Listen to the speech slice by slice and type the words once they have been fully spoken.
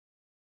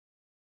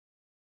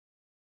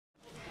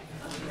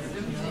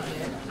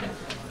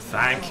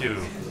Thank you.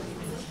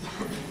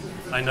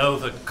 I know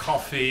that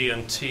coffee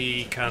and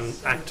tea can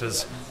act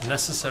as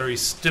necessary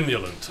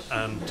stimulant,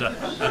 and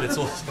it's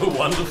also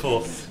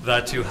wonderful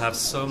that you have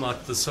so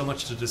much. There's so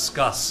much to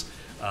discuss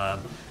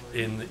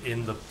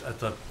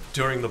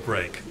during the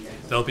break.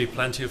 There'll be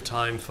plenty of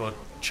time for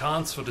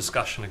chance for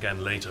discussion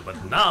again later.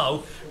 But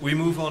now we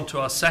move on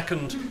to our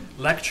second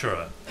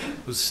lecturer,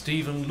 who's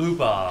Stephen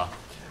Lubar,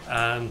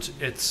 and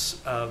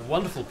it's a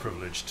wonderful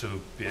privilege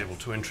to be able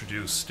to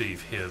introduce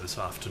Steve here this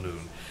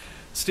afternoon.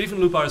 Stephen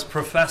Lubar is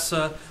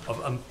professor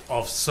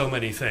of so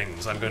many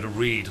things. I'm going to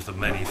read the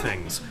many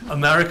things.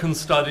 American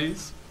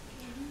Studies,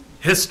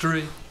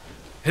 History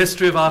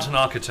of Art and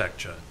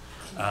Architecture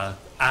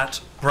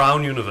at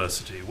Brown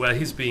University, where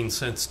he's been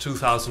since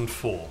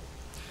 2004.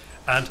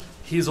 And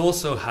he's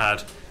also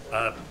had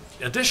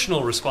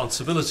additional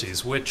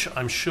responsibilities, which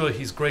I'm sure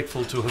he's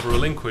grateful to have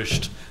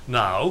relinquished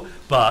now,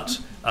 but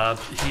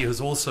he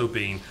has also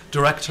been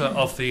director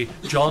of the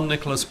John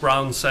Nicholas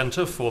Brown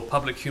Center for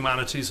Public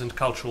Humanities and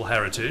Cultural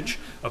Heritage,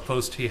 a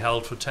post he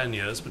held for 10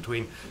 years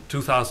between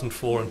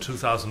 2004 and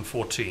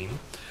 2014,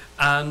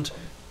 and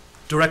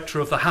director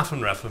of the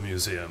Hafenreffer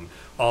Museum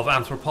of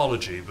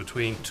Anthropology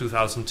between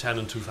 2010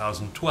 and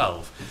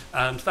 2012.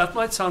 And that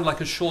might sound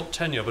like a short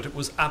tenure, but it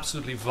was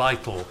absolutely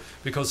vital,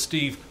 because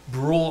Steve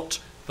brought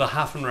the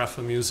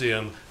Hafenreffer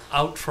Museum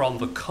out from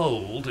the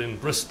cold in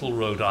Bristol,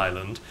 Rhode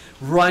Island,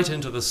 right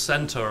into the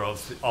center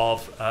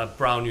of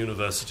Brown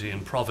University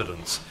in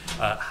Providence,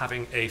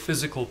 having a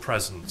physical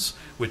presence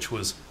which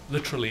was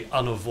literally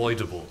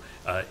unavoidable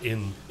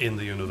in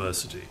the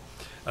university.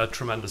 A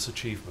tremendous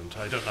achievement.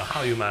 I don't know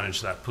how you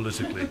managed that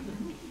politically.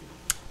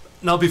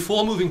 Now,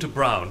 before moving to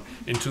Brown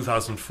in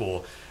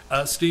 2004,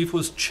 Steve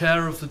was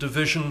chair of the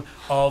Division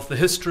of the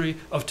History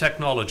of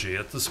Technology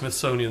at the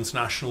Smithsonian's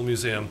National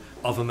Museum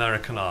of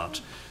American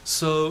Art.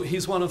 So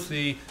he's one of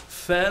the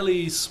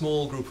fairly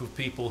small group of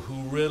people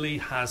who really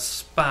has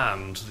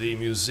spanned the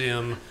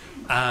museum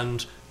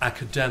and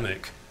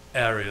academic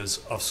areas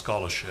of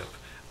scholarship.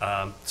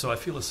 So I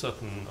feel a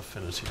certain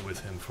affinity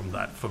with him from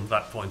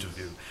that point of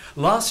view.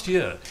 Last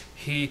year,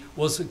 he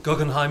was a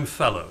Guggenheim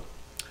Fellow.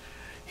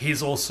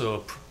 He's also a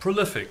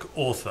prolific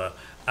author,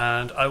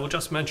 and I will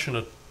just mention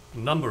a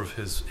number of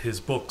his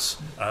books,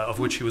 of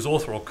which he was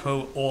author or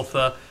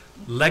co-author: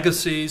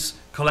 Legacies,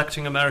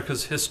 Collecting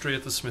America's History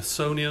at the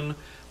Smithsonian,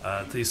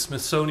 the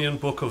Smithsonian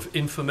Book of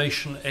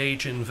Information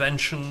Age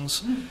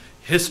Inventions,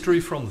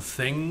 History from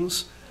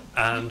Things,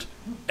 and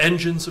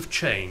Engines of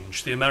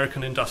Change, the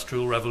American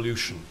Industrial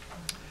Revolution.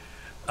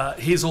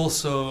 He's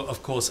also,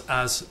 of course,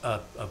 as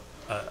a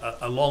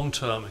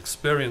long-term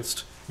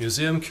experienced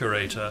museum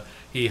curator,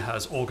 he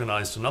has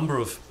organized a number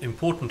of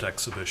important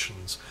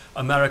exhibitions: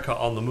 America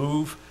on the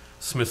Move,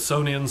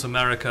 Smithsonian's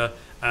America,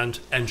 and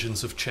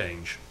Engines of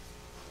Change.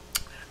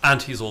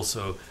 And he's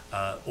also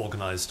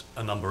organized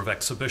a number of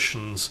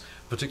exhibitions,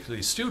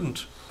 particularly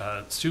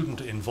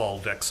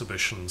student-involved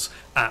exhibitions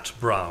at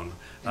Brown,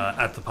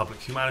 at the Public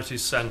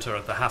Humanities Center,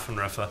 at the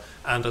Hafenreffer,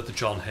 and at the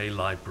John Hay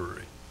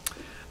Library.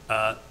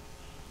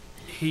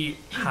 He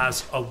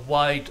has a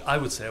wide, I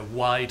would say a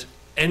wide,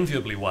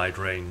 enviably wide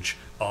range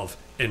of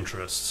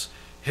interests: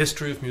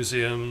 history of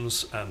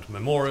museums and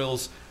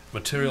memorials,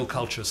 material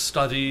culture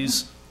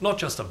studies, not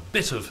just a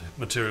bit of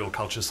material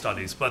culture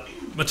studies, but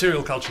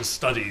material culture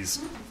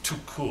studies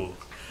tout court,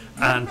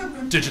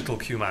 and digital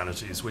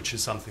humanities, which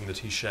is something that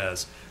he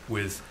shares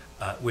with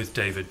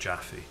David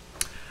Jaffee.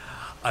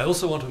 I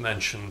also want to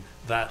mention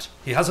that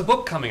he has a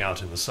book coming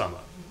out in the summer,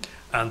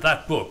 and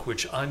that book,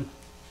 which I'm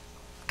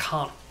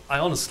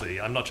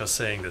not just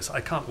saying this,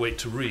 I can't wait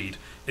to read,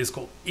 is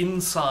called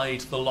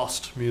Inside the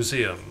Lost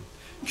Museum,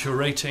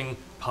 Curating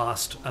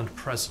Past and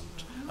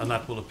Present, and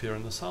that will appear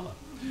in the summer.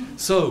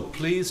 So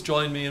please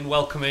join me in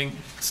welcoming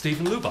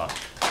Stephen Lubar.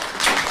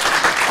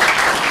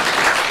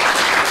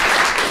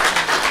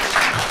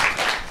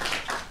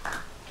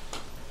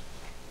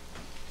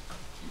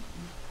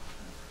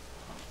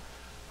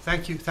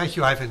 Thank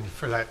you, Ivan,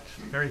 for that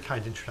very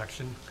kind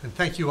introduction, and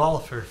thank you all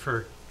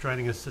for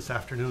joining us this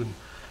afternoon.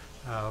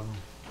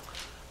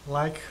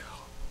 Like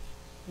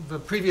the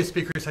previous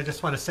speakers, I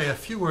just want to say a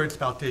few words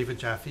about David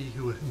Jaffee,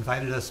 who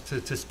invited us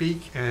to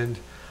speak and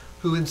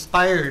who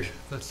inspired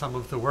some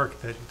of the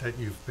work that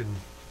you've been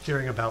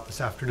hearing about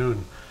this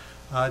afternoon.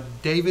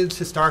 David's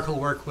historical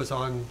work was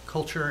on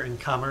culture and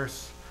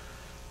commerce,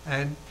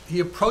 and he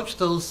approached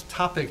those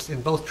topics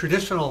in both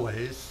traditional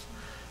ways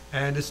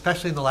and,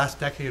 especially in the last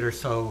decade or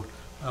so,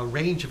 a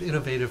range of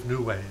innovative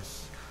new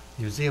ways: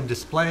 museum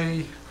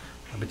display,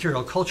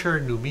 material culture,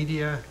 new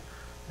media,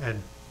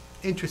 and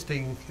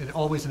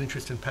always an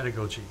interest in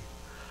pedagogy.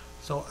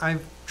 So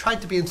I've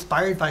tried to be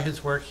inspired by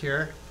his work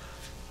here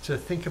to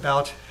think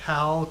about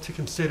how to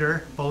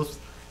consider, both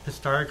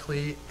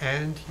historically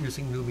and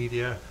using new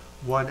media,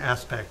 one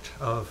aspect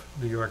of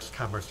New York's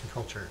commerce and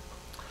culture.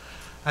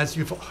 As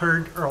you've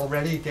heard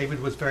already,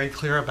 David was very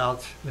clear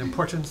about the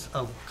importance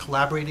of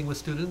collaborating with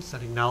students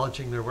and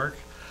acknowledging their work.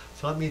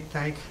 So let me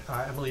thank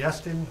Emily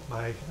Eston,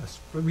 my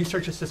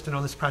research assistant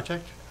on this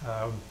project,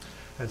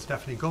 and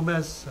Stephanie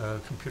Gomez, a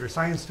computer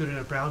science student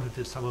at Brown who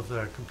did some of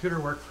the computer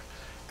work,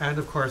 and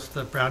of course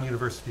the Brown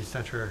University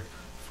Center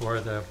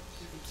for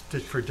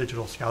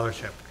Digital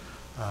Scholarship,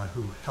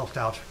 who helped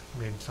out,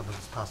 made some of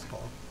this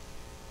possible.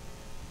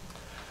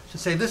 To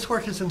say this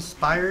work is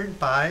inspired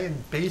by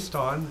and based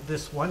on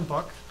this one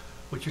book,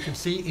 which you can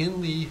see in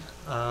the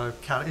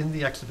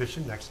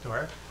exhibition next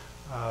door.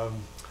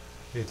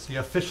 It's the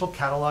official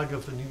catalog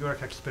of the New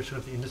York Exhibition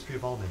of the Industry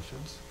of All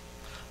Nations.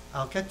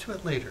 I'll get to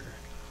it later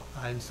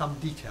in some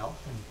detail,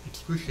 in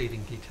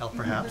excruciating detail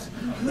perhaps.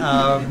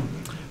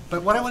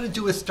 But what I want to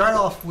do is start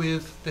off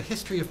with the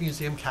history of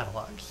museum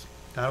catalogs.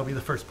 That'll be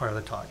the first part of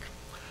the talk.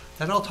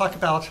 Then I'll talk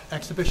about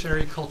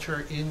exhibitionary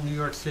culture in New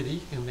York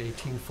City in the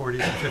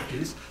 1840s and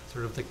 50s.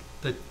 Sort of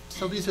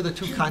so these are the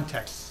two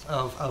contexts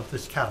of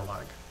this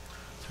catalog,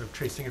 sort of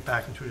tracing it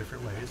back in two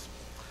different ways.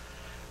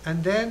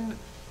 And then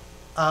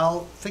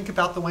I'll think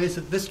about the ways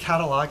that this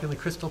catalog in the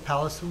Crystal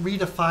Palace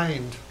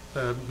redefined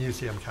the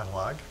museum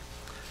catalog.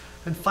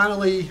 And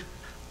finally,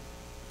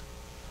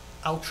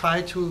 I'll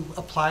try to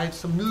apply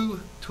some new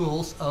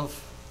tools of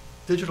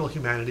digital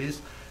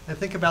humanities and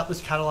think about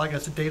this catalog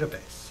as a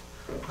database.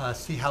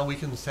 See how we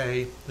can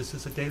say this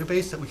is a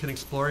database that we can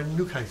explore in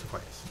new kinds of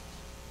ways.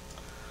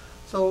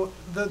 So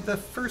the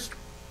first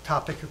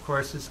topic, of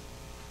course, is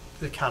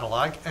the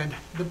catalog. And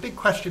the big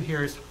question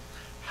here is,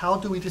 how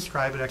do we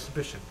describe an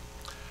exhibition?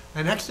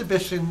 An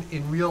exhibition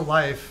in real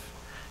life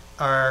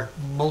are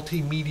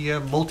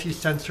multimedia,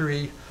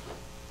 multisensory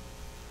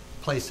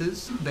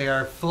places. They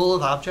are full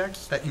of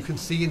objects that you can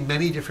see in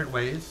many different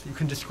ways. You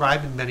can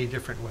describe in many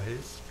different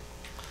ways.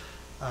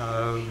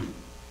 The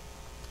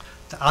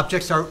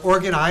objects are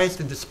organized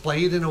and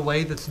displayed in a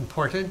way that's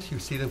important. You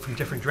see them from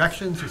different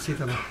directions. You see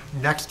them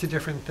next to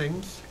different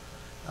things.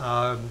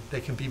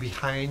 They can be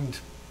behind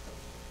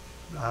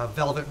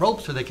velvet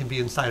ropes, or they can be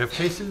inside of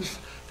cases.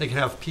 They can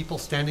have people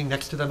standing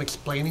next to them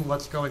explaining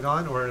what's going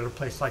on, or at a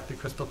place like the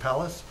Crystal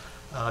Palace,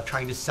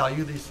 trying to sell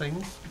you these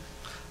things.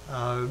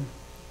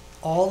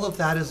 All of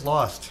that is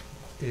lost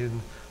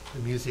in the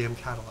museum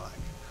catalog.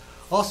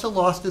 Also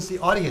lost is the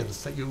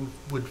audience that you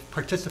would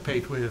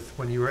participate with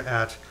when you were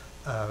at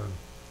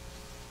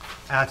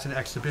an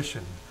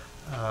exhibition.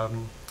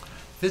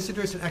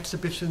 Visitors and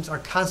exhibitions are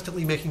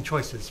constantly making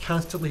choices,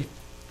 constantly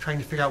trying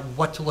to figure out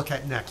what to look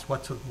at next,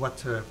 what to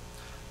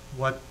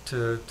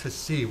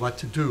see, what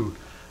to do.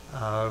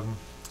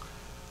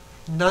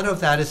 None of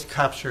that is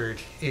captured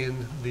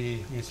in the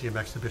museum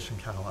exhibition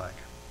catalog.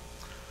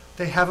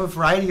 They have a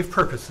variety of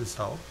purposes,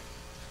 though.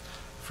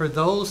 For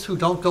those who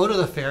don't go to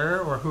the fair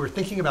or who are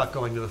thinking about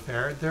going to the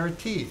fair, there are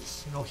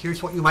teas. You know,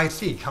 here's what you might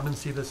see. Come and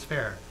see this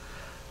fair.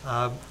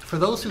 For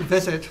those who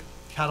visit,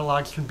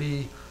 catalogs can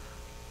be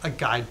a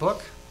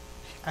guidebook.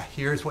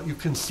 Here's what you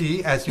can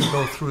see as you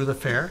go through the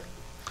fair.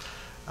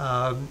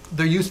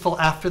 They're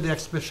useful after the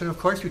exhibition, of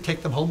course. You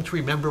take them home to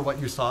remember what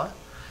you saw.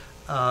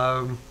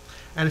 And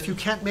if you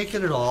can't make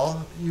it at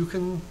all, you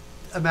can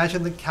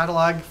imagine the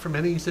catalog for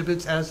many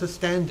exhibits as a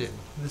stand-in.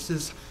 This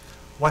is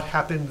what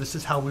happened. This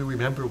is how we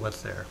remember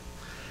what's there.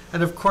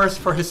 And of course,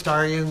 for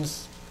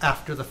historians,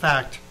 after the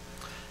fact,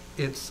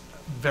 it's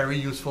very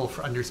useful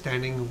for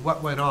understanding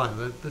what went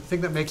on. The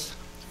thing that makes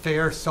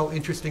fairs so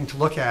interesting to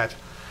look at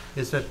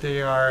is that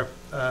they are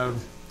a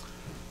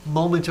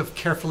moment of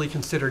carefully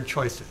considered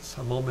choices,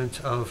 a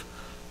moment of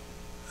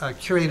a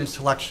curated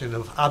selection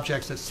of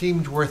objects that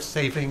seemed worth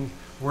saving,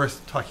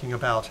 worth talking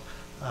about,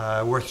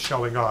 worth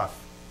showing off.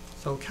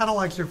 So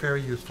catalogs are very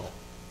useful.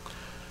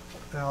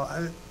 Now,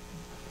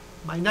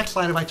 my next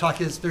line of my talk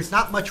is there's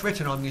not much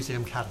written on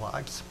museum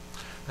catalogs.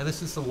 And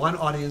this is the one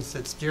audience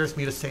that scares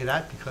me to say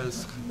that,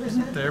 because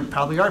there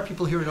probably are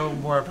people here who know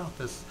more about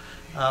this.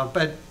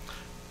 But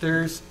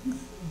there's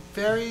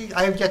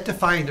I have yet to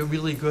find a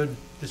really good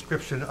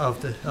description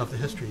of the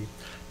history.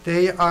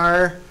 They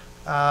are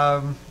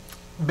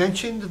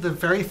mentioned. The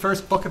very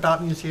first book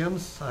about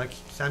museums,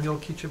 Samuel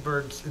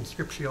Keachberg's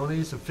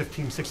Inscriptiones of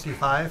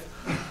 1565,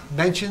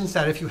 mentions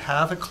that if you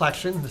have a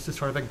collection, this is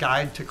sort of a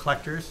guide to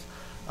collectors,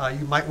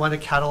 you might want a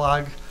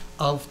catalog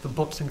of the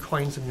books and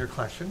coins in your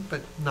collection,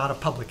 but not a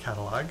public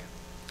catalog.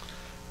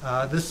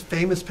 This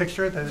famous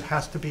picture that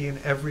has to be in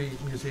every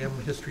museum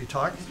history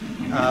talk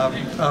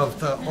of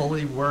the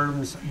Ole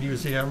Worms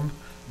Museum.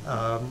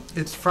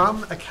 It's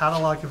from a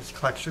catalog of his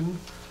collection,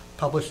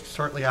 published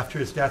shortly after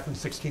his death in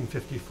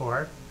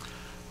 1654.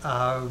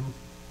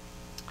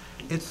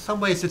 In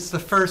some ways, it's the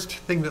first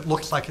thing that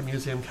looks like a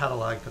museum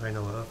catalog that I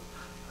know of.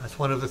 That's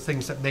one of the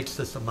things that makes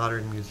this a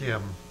modern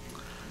museum.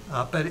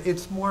 But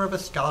it's more of a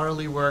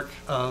scholarly work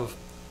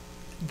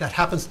that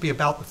happens to be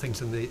about the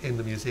things in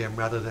the museum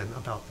rather than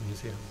about the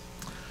museum.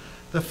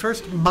 The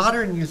first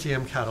modern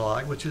museum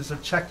catalog, which is a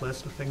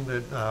checklist, a thing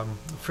that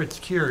Fritz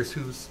Kiers,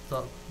 who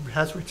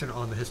has written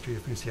on the history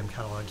of museum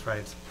catalogs,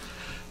 writes,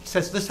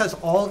 says this has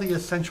all the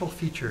essential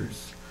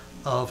features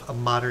of a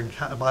modern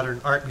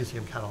art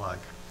museum catalog.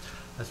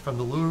 That's from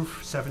the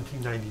Louvre,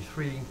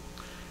 1793.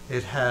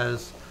 It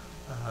has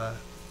a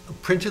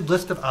printed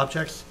list of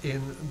objects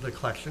in the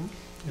collection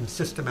in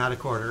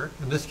systematic order.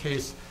 In this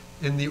case,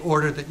 in the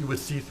order that you would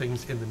see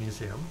things in the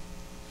museum,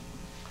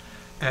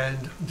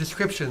 and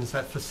descriptions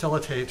that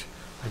facilitate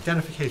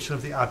identification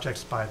of the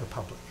objects by the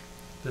public.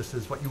 This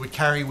is what you would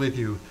carry with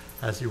you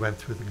as you went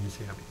through the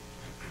museum.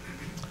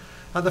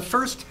 The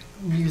first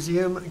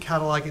museum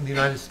catalog in the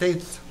United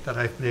States that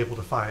I've been able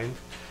to find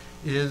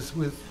is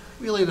with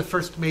really the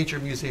first major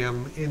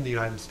museum in the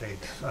United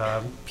States,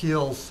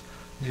 Peale's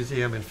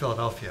Museum in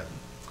Philadelphia.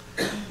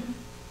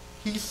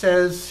 He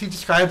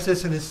describes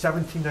this in his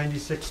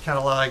 1796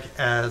 catalog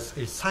as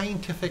a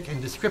scientific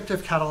and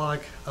descriptive catalog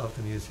of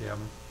the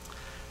museum.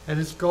 And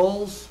his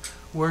goals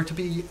were to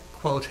be,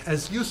 quote,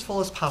 as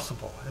useful as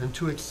possible and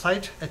to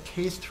excite a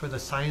taste for the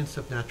science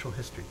of natural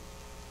history.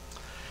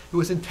 It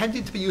was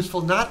intended to be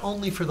useful not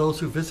only for those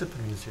who visit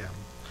the museum,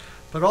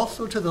 but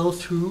also to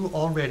those who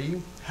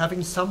already,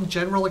 having some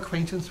general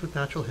acquaintance with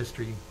natural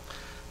history,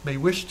 may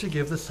wish to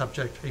give the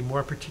subject a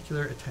more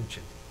particular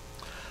attention.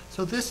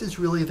 So this is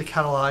really the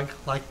catalog,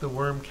 like the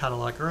worm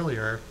catalog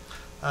earlier.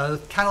 The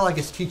catalog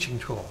is teaching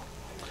tool.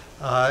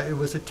 It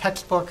was a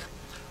textbook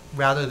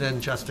rather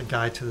than just a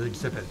guide to the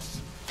exhibits,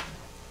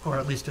 or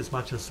at least as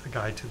much as a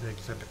guide to the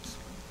exhibits.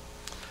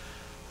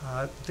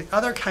 The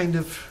other kind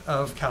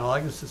of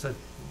catalog, this is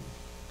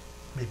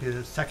maybe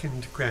the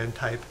second grand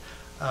type.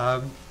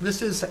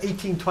 This is the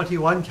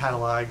 1821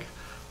 catalog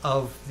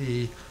of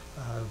the,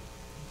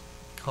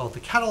 called the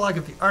Catalog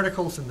of the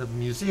Articles in the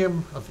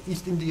Museum of the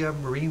East India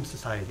Marine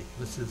Society.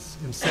 This is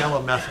in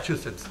Salem,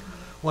 Massachusetts,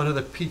 one of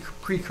the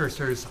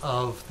precursors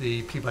of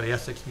the Peabody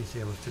Essex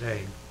Museum of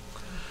today.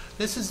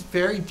 This is a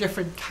very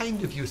different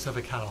kind of use of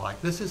a catalog.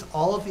 This is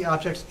all of the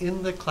objects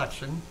in the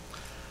collection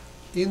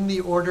in the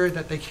order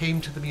that they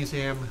came to the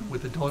museum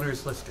with the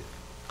donors listed.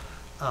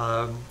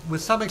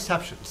 With some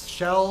exceptions.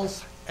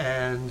 Shells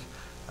and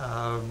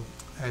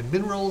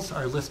minerals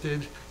are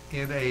listed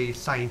in a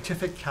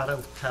scientific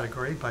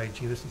category by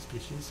genus and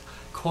species.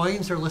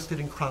 Coins are listed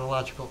in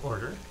chronological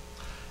order,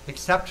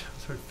 except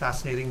sort of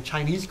fascinating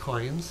Chinese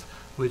coins,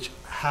 which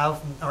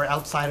are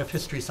outside of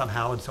history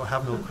somehow and so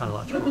have no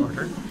chronological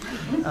order.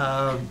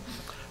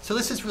 So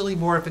this is really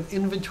more of an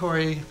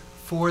inventory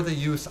for the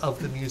use of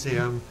the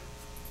museum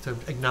to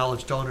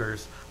acknowledge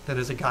donors than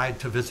as a guide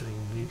to visiting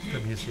the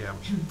museum.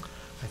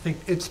 I think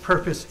its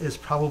purpose is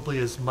probably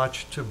as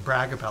much to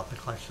brag about the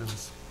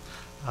collections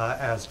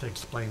as to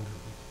explain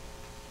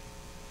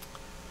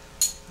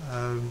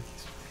them.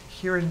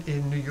 Here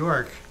in New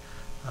York,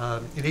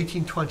 in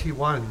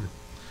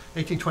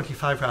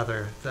 1825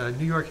 rather, the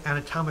New York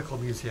Anatomical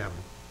Museum,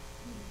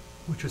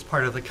 which was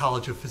part of the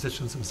College of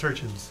Physicians and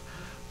Surgeons,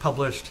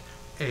 published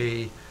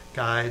a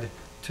guide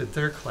to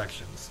their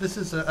collections. This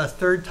is a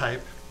third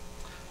type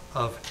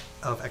of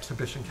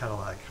exhibition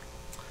catalog.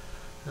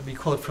 Let me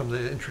quote from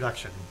the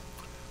introduction.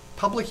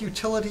 Public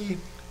utility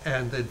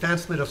and the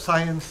advancement of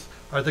science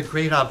are the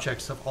great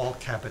objects of all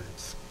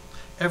cabinets.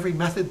 Every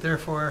method,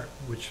 therefore,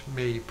 which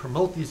may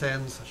promote these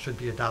ends should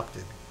be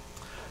adopted.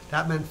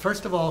 That meant,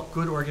 first of all,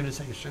 good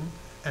organization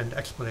and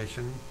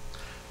explanation.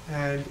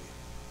 And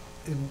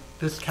in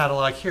this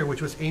catalog here,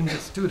 which was aimed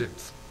at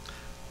students,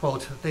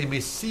 quote, they may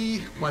see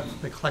what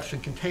the collection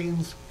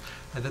contains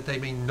and that they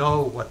may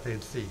know what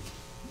they'd see.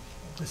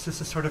 This is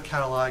the sort of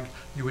catalog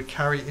you would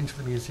carry into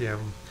the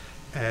museum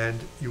and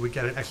you would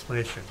get an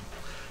explanation.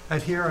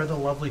 And here are the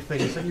lovely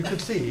things that you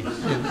could see in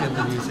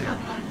the museum.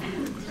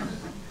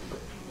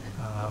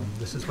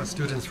 This is what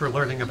students were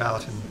learning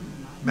about and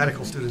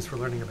medical students were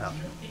learning about.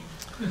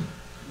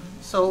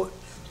 So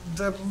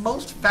the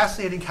most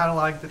fascinating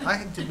catalog that I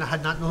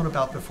had not known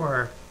about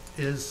before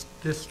is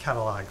this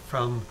catalog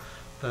from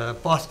the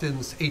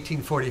Boston's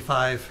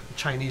 1845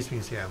 Chinese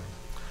Museum.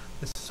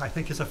 This, I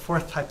think, is a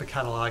fourth type of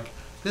catalog.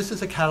 This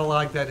is a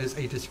catalog that is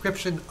a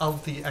description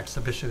of the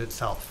exhibition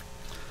itself.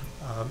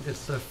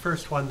 It's the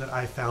first one that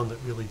I found that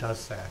really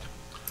does that.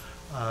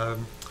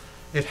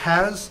 It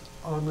has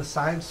on the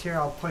sides here,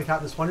 I'll point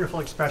out this wonderful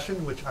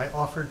expression which I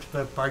offered to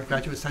the Bard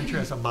Graduate Center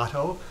as a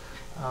motto.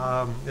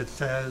 It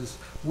says,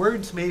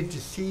 words may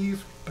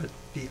deceive, but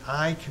the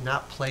eye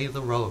cannot play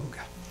the rogue.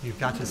 You've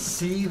got to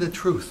see the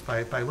truth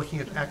by looking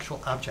at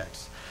actual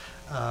objects.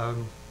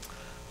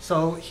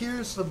 So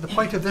here's the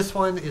point of this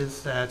one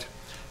is that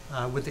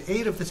with the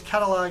aid of this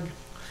catalog,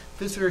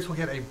 visitors will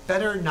get a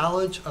better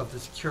knowledge of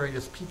this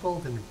curious people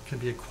than can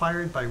be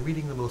acquired by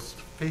reading the most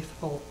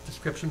faithful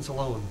descriptions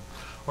alone,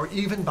 or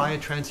even by a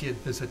transient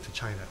visit to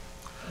China.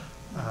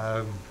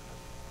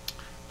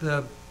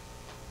 The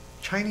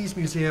Chinese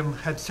Museum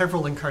had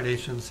several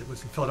incarnations. It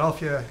was in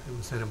Philadelphia, it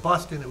was then in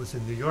Boston, it was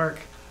in New York,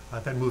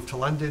 then moved to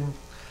London.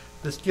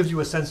 This gives you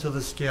a sense of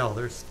the scale.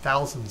 There's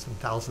thousands and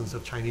thousands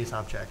of Chinese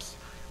objects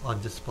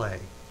on display.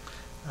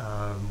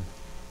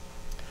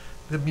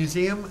 The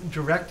museum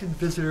directed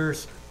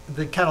visitors,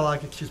 the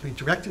catalog, excuse me,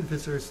 directed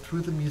visitors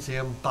through the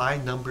museum by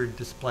numbered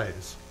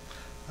displays.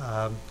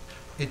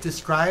 It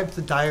described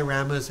the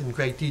dioramas in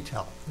great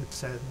detail. It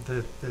said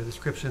the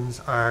descriptions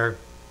are,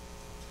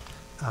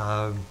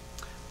 let me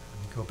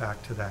go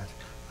back to that.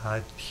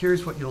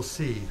 Here's what you'll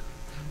see.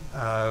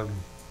 The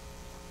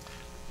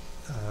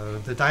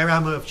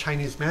diorama of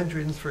Chinese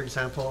mandarins, for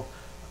example,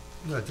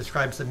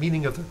 describes the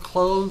meaning of their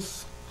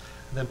clothes,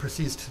 and then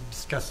proceeds to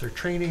discuss their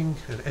training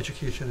and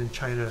education in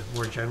China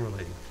more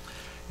generally.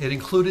 It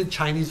included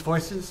Chinese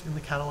voices in the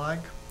catalog,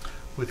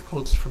 with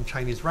quotes from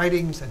Chinese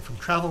writings and from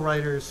travel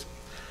writers,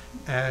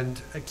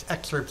 and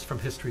excerpts from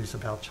histories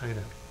about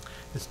China.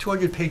 It's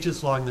 200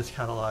 pages long, this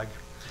catalog,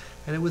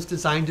 and it was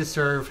designed to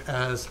serve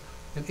as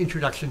an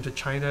introduction to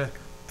China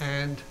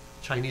and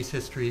Chinese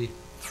history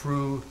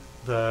through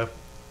the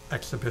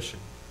exhibition.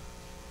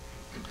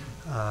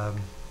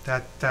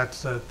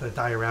 That's the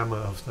diorama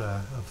of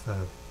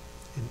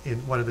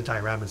in one of the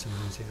dioramas in the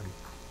museum.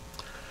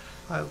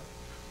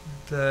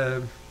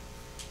 The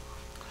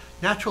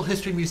natural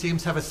history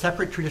museums have a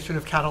separate tradition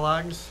of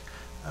catalogs.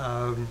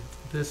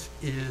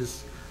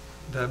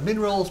 The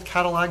mineral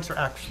catalogs are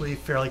actually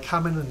fairly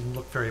common and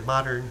look very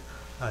modern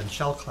in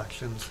shell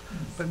collections,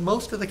 but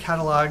most of the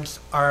catalogs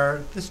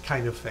are this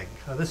kind of thing.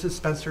 This is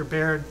Spencer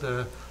Baird,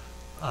 the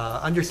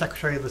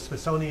Undersecretary of the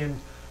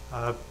Smithsonian,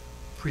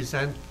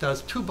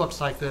 does 2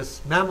 books like this,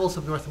 Mammals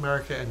of North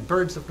America and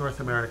Birds of North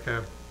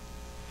America,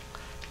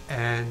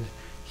 and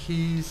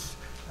he's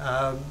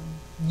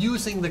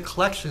using the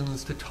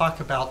collections to talk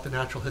about the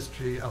natural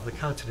history of the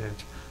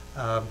continent.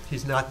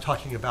 He's not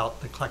talking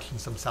about the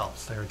collections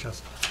themselves. They're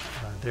just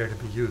there to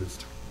be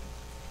used.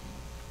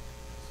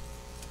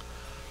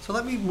 So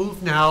let me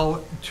move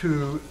now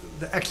to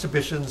the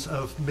exhibitions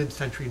of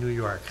mid-century New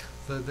York,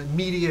 the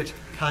immediate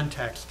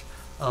context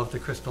of the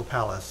Crystal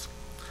Palace,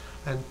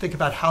 and think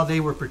about how they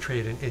were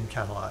portrayed in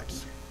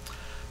catalogs.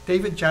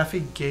 David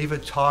Jaffee gave a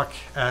talk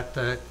at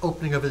the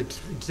opening of an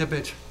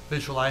exhibit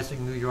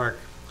visualizing New York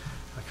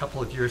a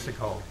couple of years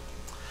ago.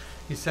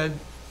 He said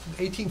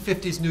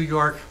 1850s New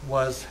York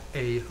was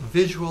a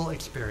visual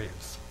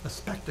experience, a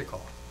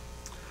spectacle.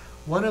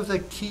 One of the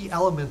key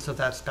elements of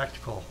that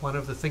spectacle, one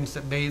of the things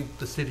that made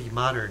the city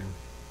modern,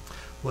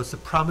 was the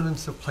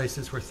prominence of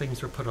places where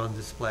things were put on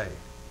display.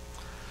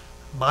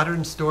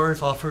 Modern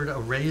stores offered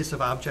arrays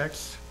of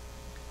objects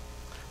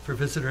for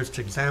visitors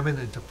to examine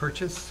and to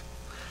purchase,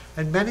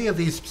 and many of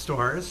these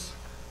stores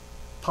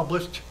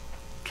published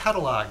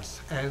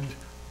catalogs and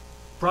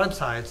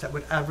broadsides that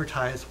would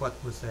advertise what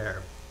was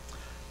there.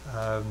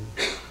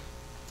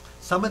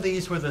 Some of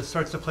these were the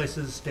sorts of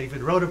places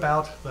David wrote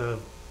about, the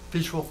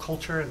visual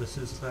culture. This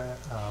is the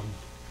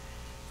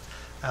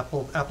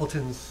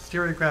Appleton's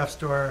Stereograph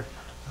store.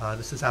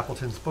 This is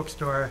Appleton's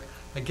bookstore.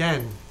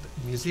 Again,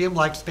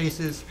 museum-like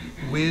spaces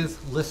with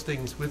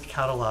listings, with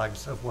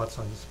catalogs of what's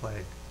on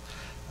display.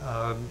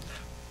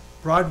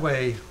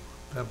 Broadway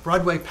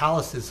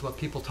palaces, what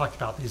people talked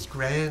about, these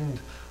grand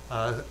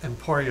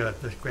emporia,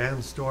 the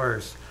grand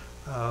stores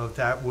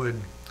that would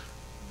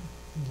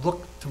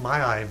look, to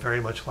my eye,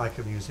 very much like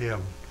a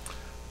museum.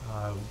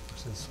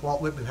 Since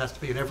Walt Whitman has to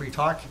be in every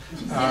talk,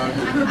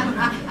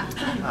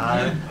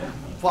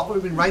 Walt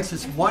Whitman writes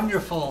this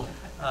wonderful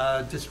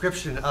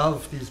description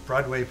of these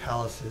Broadway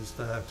palaces.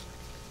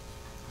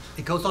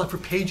 It goes on for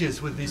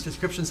pages with these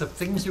descriptions of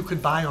things you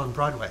could buy on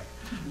Broadway.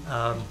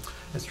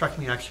 It struck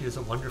me actually as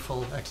a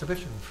wonderful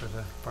exhibition for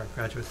the Bard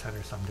Graduate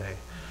Center someday.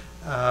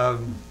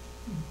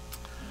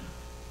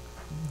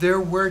 There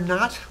were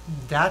not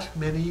that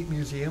many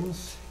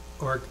museums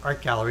or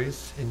art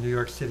galleries in New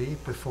York City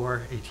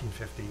before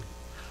 1850.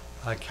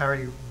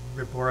 Carrie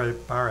Ribora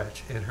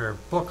Barrett, in her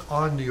book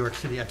on New York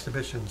City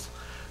exhibitions,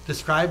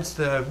 describes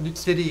the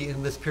city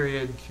in this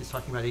period, she's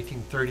talking about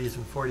 1830s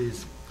and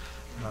 40s,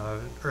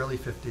 early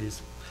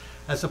 50s,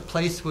 as a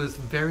place with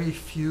very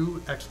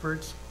few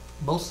experts,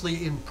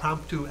 mostly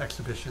impromptu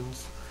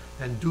exhibitions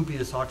and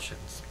dubious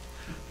auctions.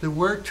 There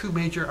were 2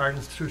 major art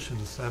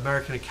institutions, the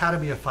American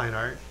Academy of Fine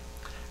Art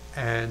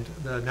and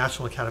the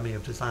National Academy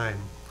of Design,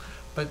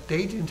 but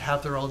they didn't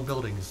have their own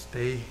buildings.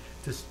 They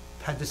just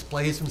had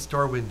displays in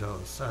store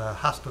windows,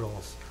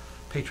 hospitals,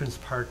 patrons'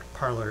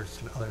 parlors,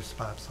 and other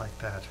spots like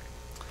that.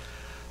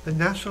 The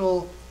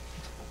National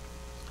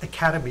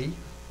Academy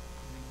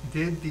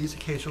did these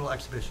occasional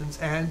exhibitions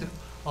and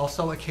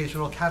also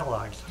occasional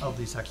catalogs of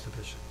these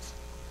exhibitions.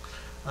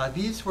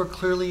 These were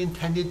clearly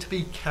intended to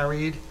be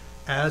carried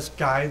as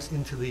guides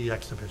into the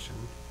exhibition.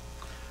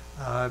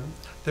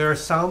 There are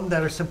some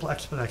that are simple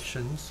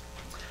explanations,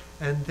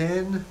 and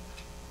then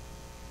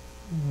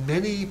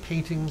many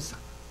paintings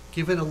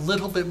given a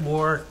little bit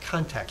more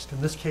context.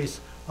 In this case,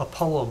 a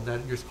poem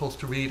that you're supposed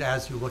to read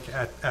as you look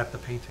at the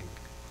painting.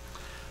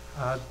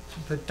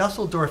 The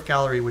Dusseldorf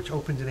Gallery, which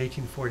opened in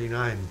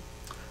 1849,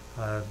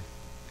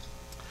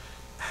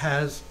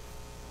 has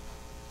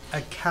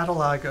a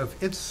catalog of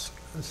its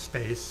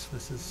space.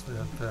 This is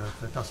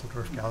the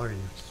Dusseldorf Gallery,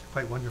 which is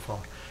quite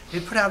wonderful.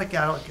 It put out a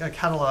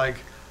catalog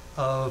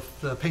of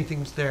the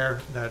paintings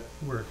there that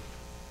were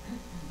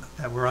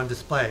on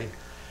display,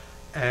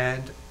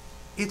 and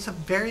it's a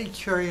very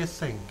curious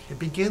thing. It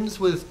begins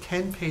with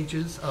 10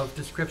 pages of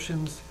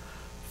descriptions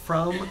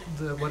from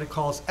what it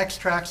calls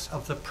extracts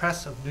of the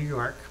press of New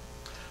York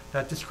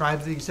that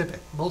describe the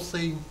exhibit.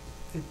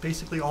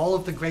 Basically all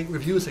of the great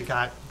reviews it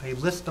got, they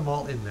list them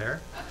all in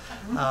there.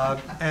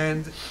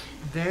 And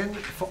then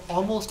for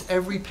almost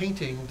every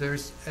painting,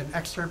 there's an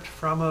excerpt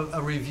from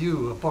a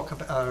review, a book,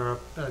 or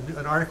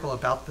an article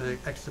about the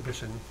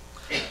exhibition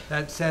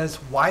that says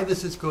why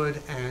this is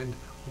good and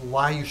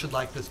why you should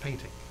like this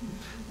painting.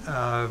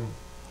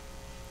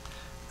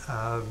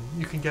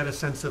 You can get a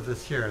sense of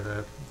this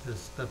here.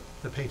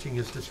 The painting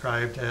is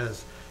described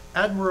as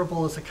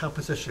admirable as a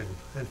composition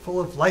and full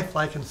of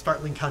lifelike and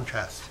startling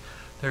contrast.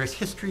 There is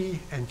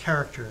history and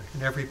character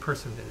in every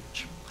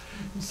personage.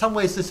 In some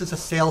ways, this is a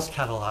sales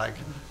catalog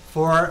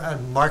for a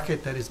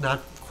market that is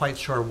not quite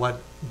sure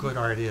what good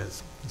art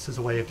is. This is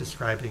a way of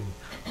describing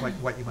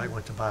what you might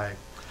want to buy.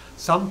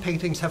 Some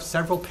paintings have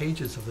several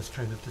pages of this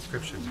kind of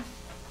description.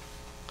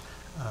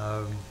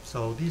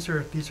 So these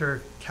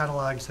are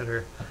catalogs that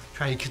are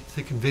trying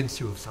to convince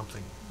you of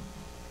something.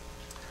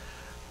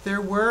 There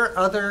were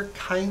other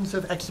kinds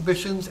of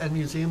exhibitions and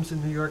museums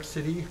in New York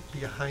City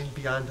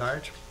beyond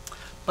art,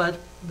 but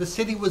the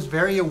city was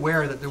very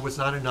aware that there was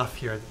not enough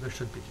here that there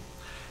should be.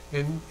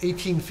 In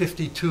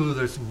 1852,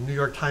 there's a New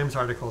York Times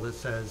article that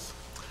says,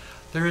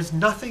 "There is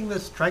nothing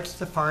that strikes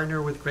the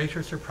foreigner with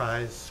greater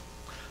surprise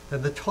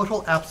than the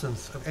total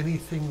absence of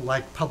anything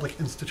like public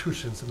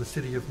institutions in the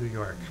city of New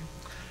York.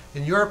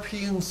 In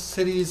European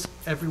cities,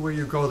 everywhere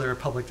you go, there are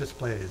public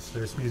displays.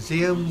 There's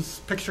museums,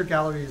 picture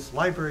galleries,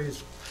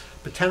 libraries,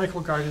 botanical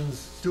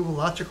gardens,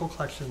 zoological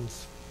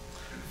collections,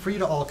 free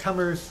to all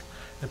comers,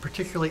 and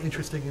particularly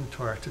interesting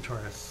to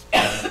tourists.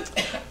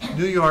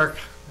 New York,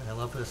 and I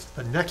love this,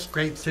 the next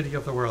great city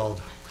of the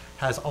world,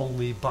 has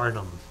only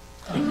Barnum."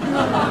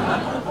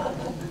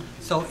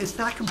 So it's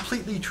not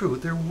completely true.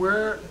 There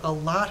were a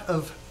lot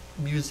of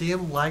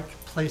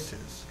museum-like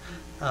places.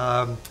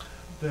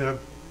 The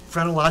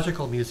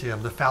Phrenological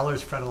Museum, the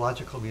Fowler's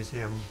Phrenological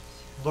Museum,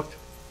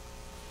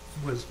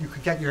 you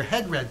could get your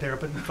head read there,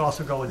 but you could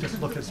also go and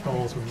just look at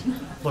skulls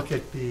and look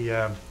at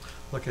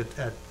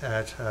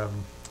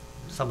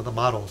some of the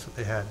models that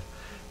they had.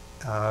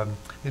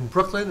 In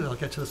Brooklyn, and I'll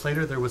get to this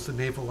later, there was the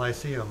Naval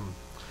Lyceum.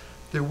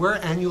 There were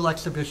annual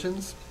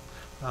exhibitions.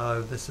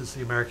 This is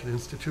the American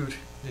Institute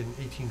in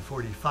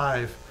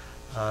 1845.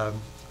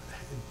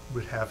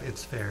 Would have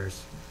its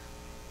fairs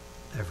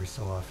every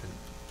so often.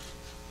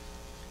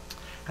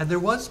 And there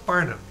was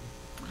Barnum.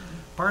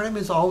 Barnum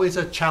is always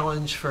a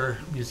challenge for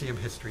museum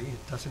history.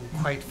 It doesn't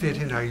quite fit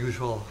in our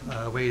usual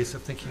ways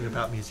of thinking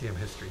about museum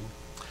history.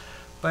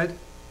 But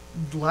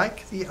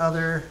like the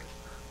other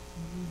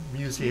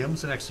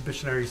museums and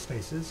exhibitionary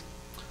spaces,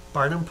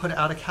 Barnum put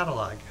out a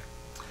catalog.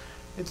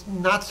 It's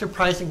not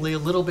surprisingly a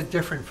little bit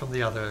different from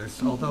the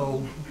others,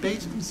 although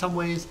based in some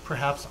ways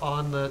perhaps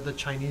on the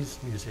Chinese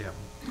museum.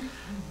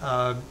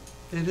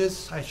 It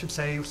is, I should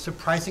say,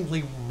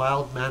 surprisingly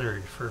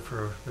mild-mannered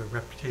for the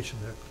reputation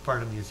that the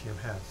Barnum Museum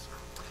has.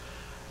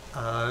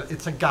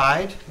 It's a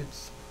guide.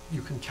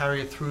 You can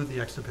carry it through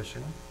the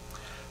exhibition.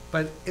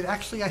 But it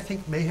actually, I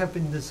think, may have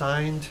been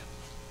designed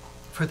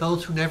for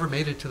those who never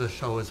made it to the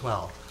show as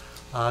well.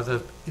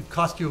 It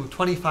cost you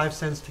 25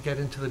 cents to get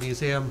into the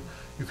museum.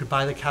 You could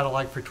buy the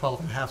catalog for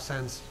 12.5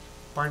 cents.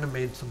 Barnum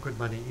made some good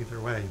money either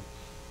way.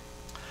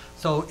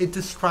 So it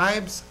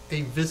describes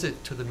a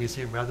visit to the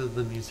museum rather than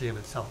the museum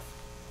itself.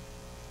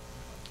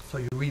 So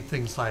you read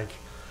things like,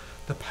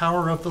 "The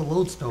power of the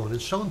lodestone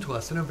is shown to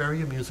us in a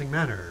very amusing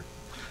manner,"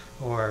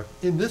 or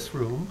 "In this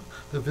room,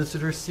 the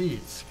visitor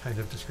sees," kind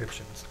of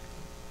descriptions.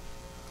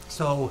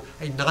 So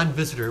a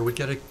non-visitor would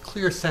get a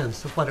clear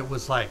sense of what it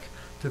was like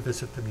to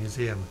visit the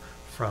museum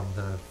from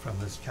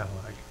this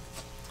catalog.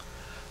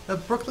 The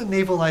Brooklyn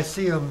Naval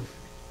Lyceum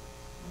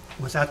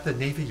was at the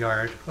Navy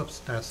Yard. Oops,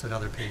 that's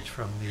another page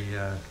from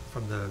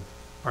the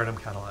Barnum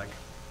catalog.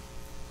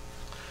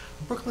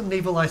 The Brooklyn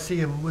Naval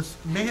Lyceum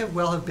may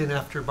well have been,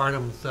 after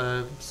Barnum,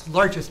 the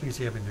largest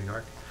museum in New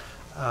York.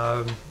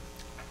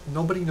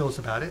 Nobody knows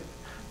about it,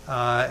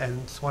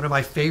 and it's one of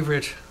my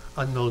favorite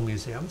unknown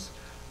museums.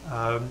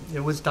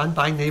 It was done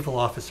by naval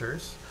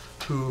officers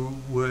who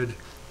would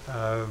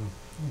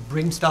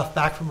bring stuff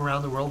back from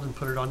around the world and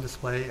put it on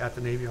display at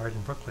the Navy Yard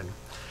in Brooklyn.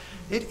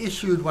 It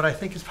issued what I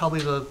think is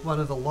probably one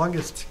of the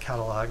longest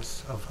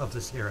catalogs of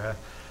this era.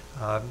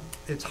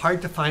 It's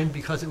hard to find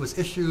because it was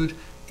issued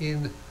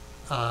in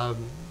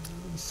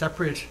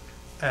separate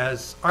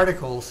as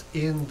articles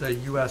in the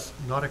U.S.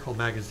 Nautical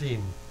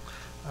Magazine.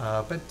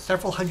 But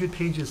several hundred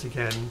pages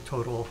again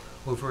total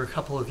over a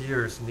couple of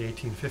years in the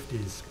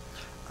 1850s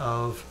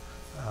of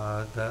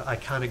the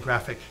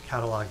iconographic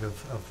catalog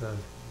of the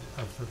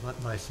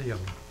Lyceum.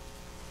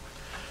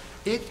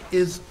 It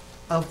is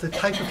of the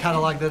type of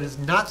catalog that is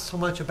not so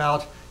much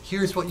about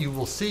here's what you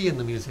will see in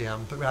the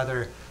museum, but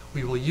rather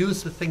we will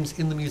use the things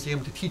in the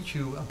museum to teach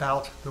you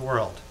about the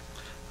world.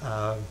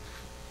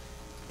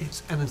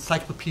 It's an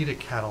encyclopedic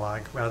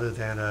catalog rather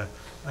than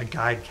a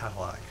guide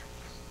catalog.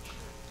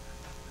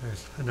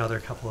 There's another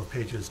couple of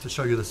pages to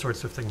show you the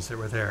sorts of things that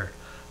were there.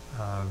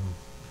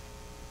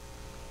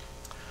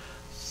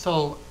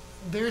 So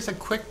there's a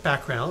quick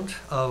background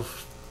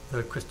of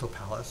the Crystal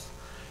Palace.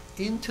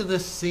 Into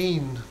this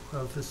scene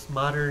of this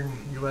modern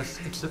U.S.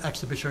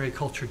 exhibitionary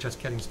culture just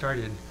getting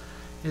started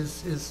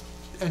is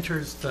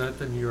enters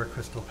the New York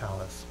Crystal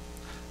Palace.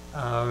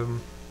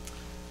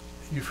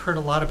 You've heard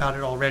a lot about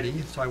it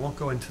already, so I won't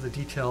go into the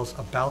details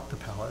about the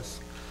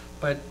palace,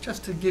 but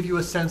just to give you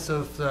a sense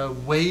of the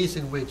ways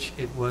in which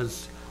it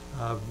was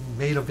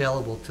made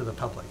available to the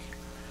public.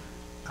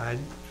 And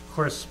of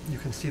course, you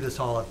can see this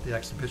all at the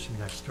exhibition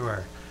next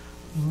door.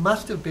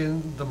 Must have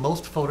been the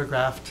most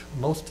photographed,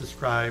 most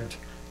described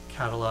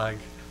catalog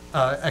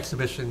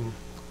exhibition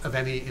of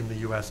any in the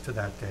US to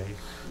that day,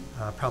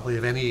 probably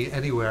of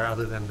anywhere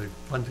other than the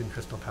London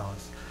Crystal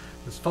Palace.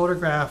 It was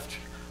photographed,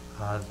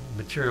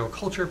 material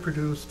culture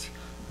produced,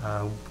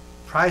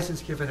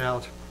 prizes given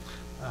out.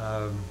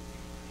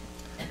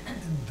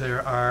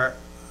 There are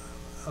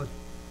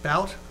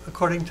about,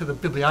 according to the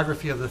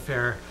bibliography of the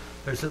fair,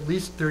 there's at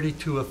least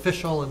 32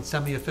 official and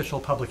semi-official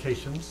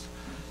publications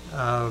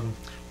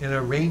in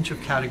a range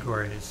of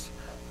categories,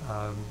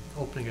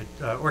 opening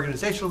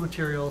organizational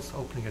materials,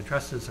 opening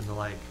addresses, and the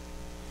like.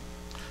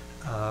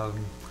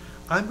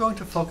 I'm going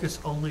to focus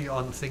only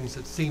on things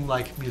that seem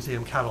like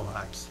museum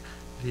catalogs,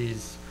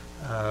 these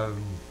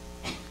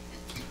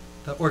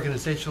the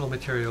organizational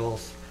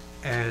materials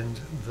and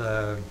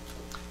the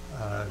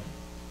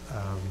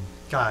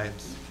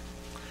guides,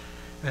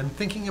 and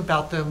thinking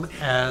about them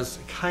as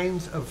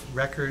kinds of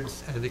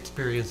records and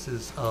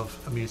experiences of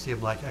a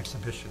museum-like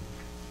exhibition.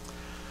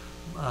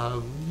 A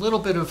little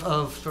bit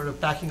of sort of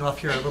backing off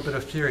here, a little bit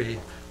of theory.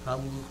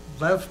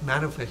 Lev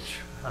Manovich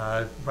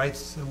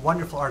writes a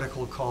wonderful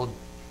article called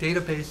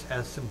Database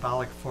as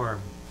Symbolic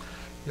Form.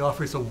 He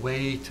offers a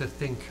way to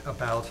think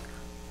about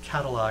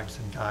catalogs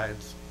and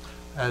guides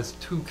as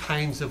two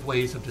kinds of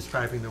ways of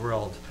describing the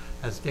world,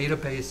 as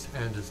database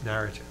and as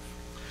narrative.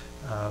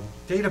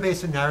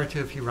 Database and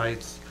narrative, he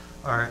writes,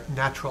 are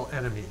natural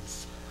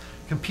enemies.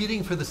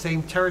 Competing for the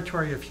same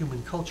territory of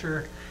human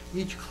culture,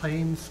 each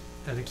claims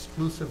an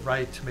exclusive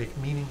right to make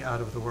meaning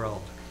out of the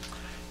world.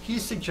 He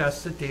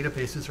suggests that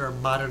databases are a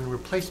modern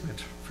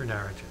replacement for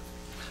narrative.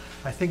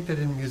 I think that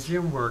in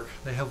museum work,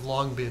 they have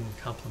long been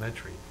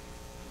complementary.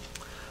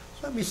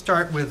 So let me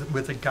start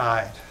with a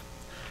guide.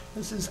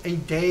 This is a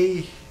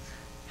day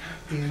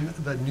in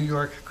the New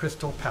York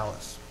Crystal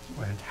Palace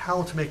and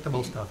how to make the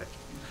most of it.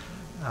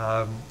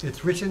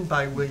 It's written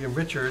by William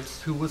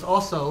Richards, who was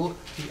also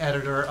the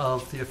editor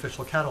of the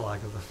official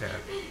catalog of the fair.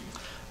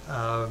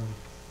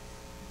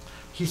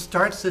 He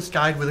starts this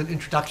guide with an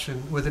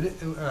introduction,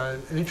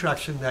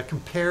 that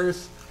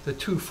compares the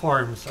two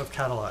forms of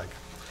catalog.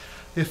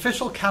 The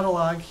official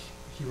catalog,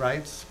 he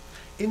writes,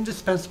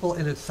 indispensable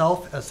in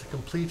itself as a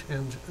complete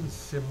and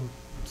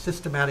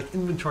systematic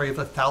inventory of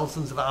the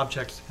thousands of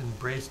objects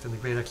embraced in the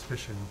Great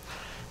Exhibition,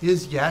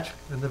 is yet,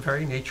 in the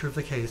very nature of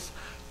the case,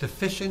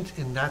 deficient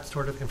in that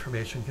sort of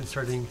information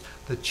concerning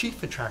the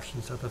chief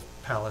attractions of the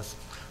palace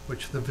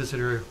which the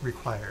visitor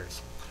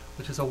requires,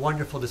 which is a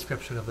wonderful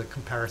description of the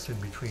comparison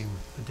between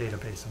the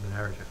database and the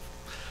narrative.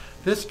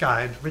 This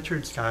guide,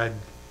 Richard's guide,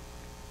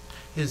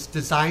 is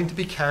designed to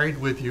be carried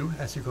with you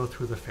as you go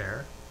through the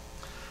fair.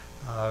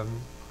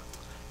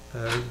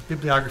 The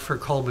bibliographer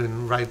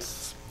Coleman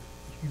writes,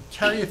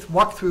 you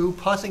walk through,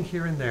 pausing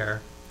here and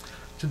there,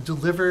 to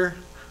deliver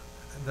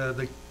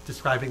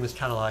describing this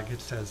catalog.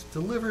 It says,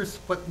 delivers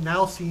what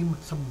now seem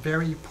some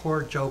very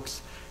poor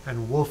jokes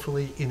and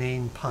woefully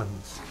inane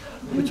puns,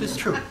 which is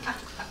true.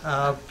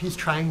 He's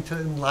trying to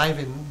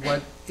enliven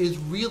what is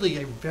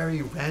really a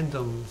very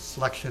random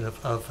selection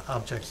of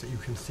objects that you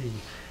can see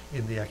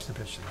in the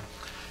exhibition.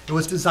 It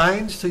was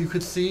designed so you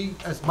could see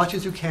as much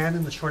as you can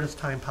in the shortest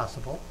time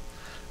possible.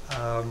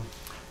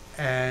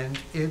 And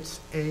it's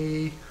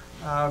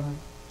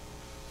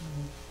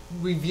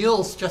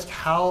reveals just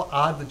how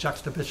odd the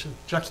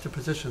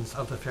juxtapositions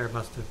of the fair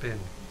must have been.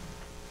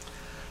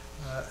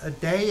 A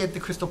day at the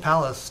Crystal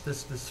Palace,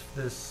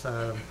 this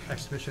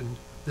exhibition,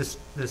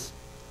 this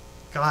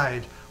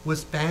guide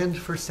was banned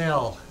for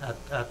sale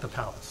at the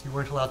palace. You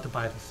weren't allowed to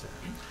buy this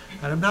there.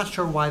 And I'm not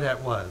sure why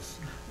that was.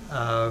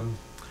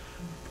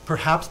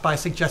 Perhaps by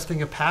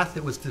suggesting a path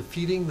that was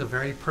defeating the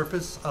very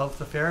purpose of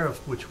the fair,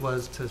 which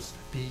was to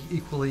be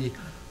equally,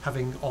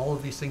 having all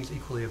of these things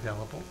equally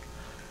available.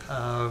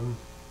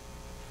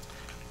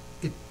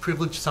 It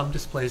privileged some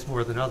displays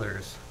more than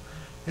others.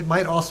 It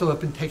might also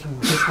have been taking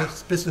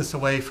business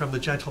away from the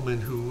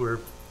gentlemen who were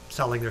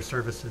selling their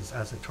services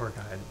as a tour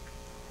guide.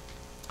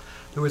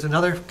 There was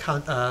another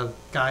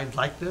guide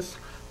like this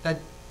that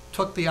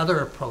took the other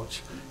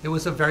approach. It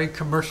was a very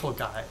commercial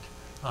guide.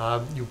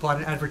 You bought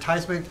an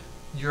advertisement,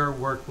 your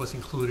work was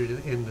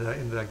included in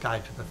the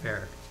guide to the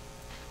fair.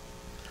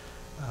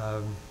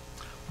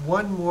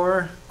 One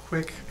more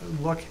quick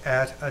look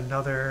at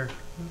another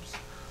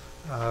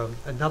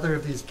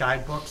of these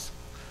guidebooks.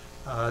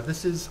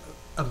 This is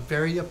a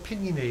very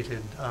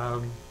opinionated,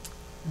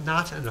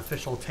 not an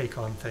official take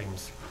on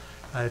things.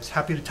 It's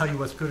happy to tell you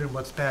what's good and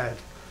what's bad.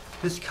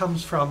 This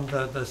comes from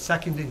the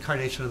second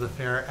incarnation of the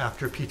fair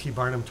after P.T.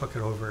 Barnum took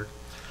it over.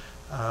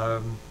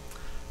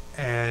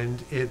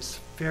 And it's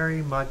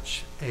very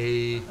much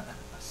a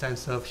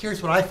sense of,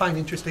 here's what I find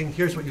interesting,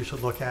 here's what you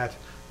should look at.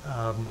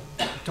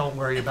 Don't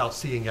worry about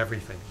seeing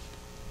everything.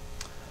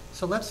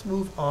 So let's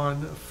move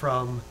on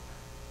from,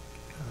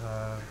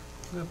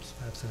 oops,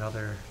 that's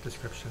another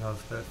description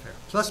of the fair.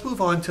 So let's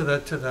move on to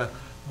the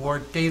more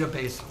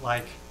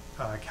database-like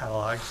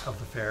catalogs of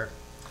the fair.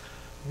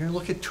 I'm going to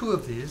look at two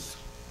of these.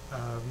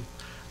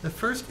 The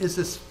first is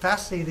this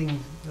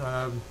fascinating,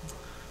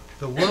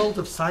 the world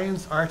of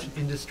science, art, and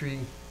industry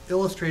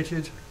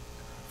illustrated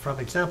from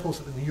examples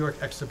of the New York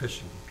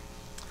exhibition.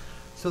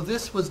 So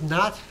this was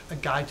not a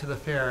guide to the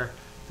fair.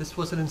 This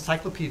was an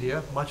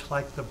encyclopedia, much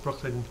like the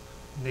Brooklyn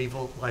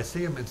Naval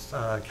Lyceum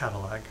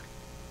catalog,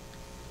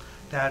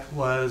 that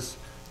was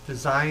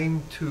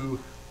designed to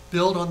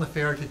build on the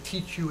fair to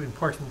teach you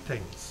important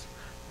things.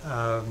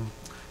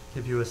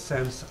 Give you a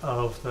sense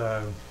of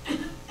the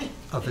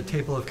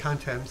table of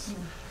contents.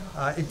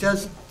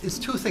 It's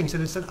two things,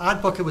 and it's an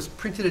odd book. It was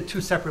printed in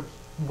two separate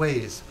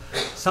ways.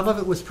 Some of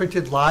it was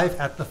printed live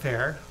at the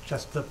fair,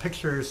 just the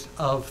pictures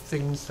of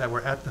things that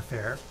were at the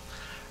fair,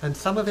 and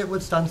some of it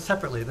was done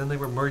separately. Then they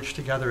were merged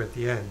together at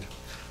the end,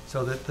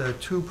 so that the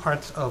two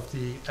parts of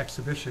the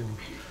exhibition,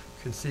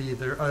 you can see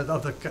there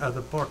of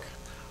the book.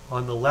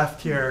 On the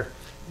left here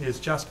is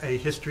just a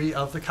history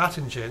of the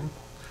cotton gin,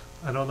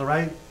 and on the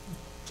right,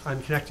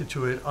 unconnected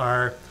to it,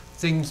 are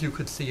things you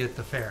could see at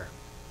the fair.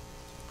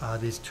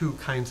 These two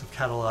kinds of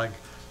catalog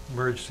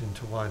merged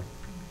into one.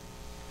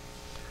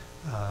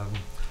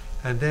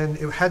 And then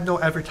it had no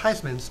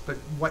advertisements, but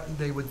what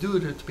they would do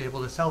to be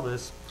able to sell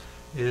this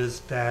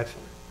is that,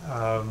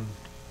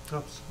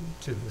 this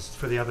is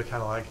for the other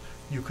catalog,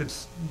 you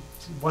couldn't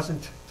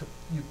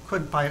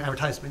buy an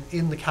advertisement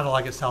in the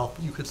catalog itself.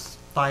 You could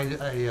buy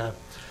an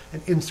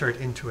insert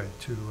into it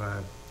to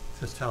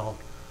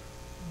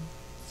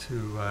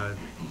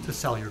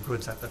sell your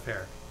goods at the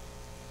fair.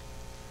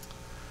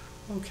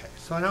 Okay,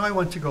 so now I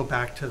want to go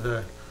back to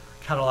the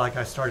catalog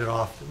I started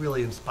off that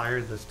really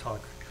inspired this talk.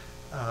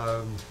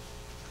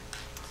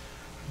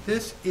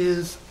 This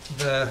is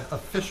the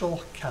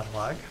official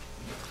catalog.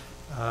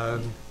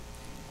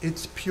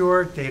 It's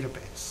pure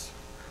database.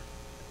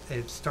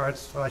 It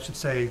starts, well, I should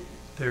say,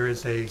 there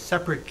is a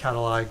separate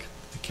catalog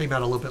that came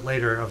out a little bit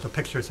later of the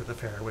pictures at the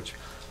fair, which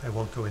I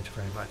won't go into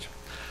very much.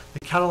 The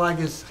catalog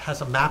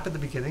has a map at the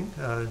beginning,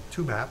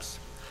 two maps,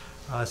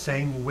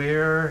 saying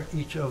where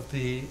each of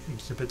the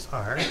exhibits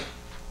are.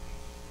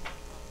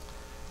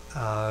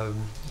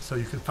 So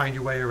you can find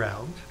your way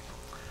around.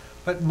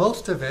 But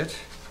most of it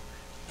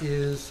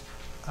is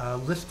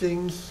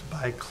listings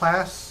by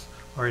class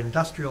or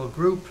industrial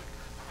group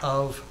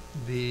of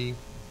the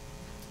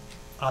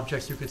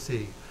objects you could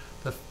see.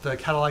 The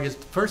catalog is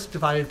first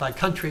divided by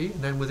country,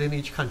 and then within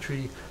each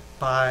country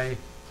by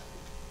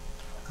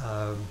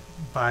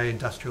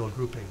industrial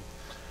grouping.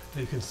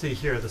 And you can see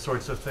here the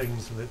sorts of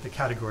things and the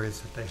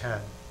categories that they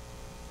had.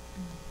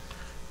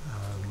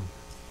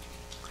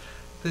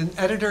 The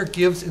editor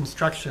gives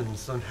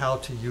instructions on how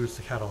to use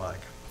the catalog.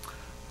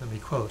 Let me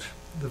quote: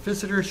 "The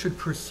visitor should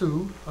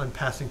pursue, on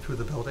passing through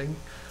the building,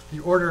 the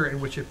order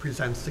in which it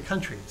presents the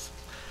countries.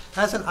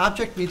 As an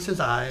object meets his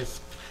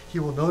eyes, he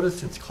will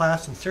notice its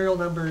class and serial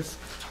numbers,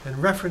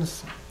 and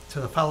reference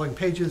to the following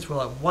pages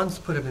will at once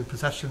put him in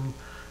possession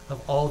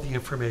of all the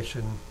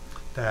information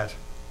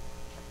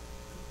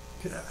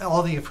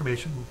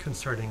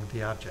concerning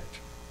the object."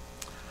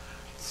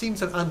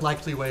 Seems an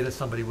unlikely way that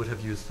somebody would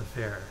have used the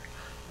fair.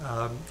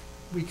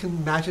 We can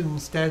imagine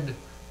instead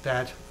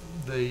that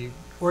the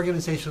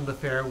organization of the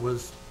fair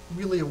was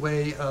really a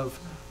way of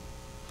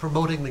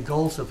promoting the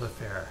goals of the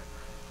fair.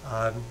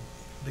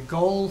 The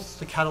goals,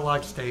 the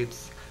catalog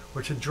states,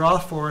 were to draw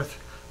forth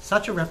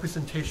such a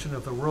representation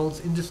of the world's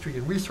industry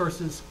and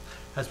resources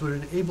as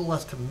would enable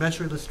us to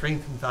measure the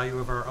strength and value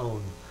of our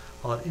own,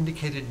 while it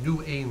indicated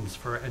new aims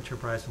for our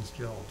enterprise and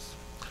skills.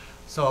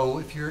 So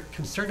if you're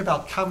concerned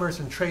about commerce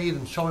and trade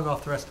and showing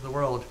off the rest of the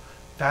world,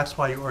 that's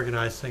why you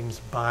organize things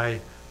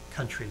by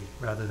country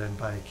rather than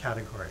by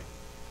category.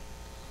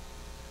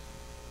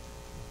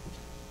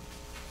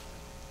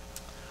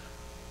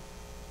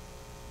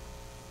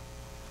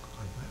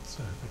 That's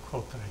the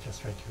quote that I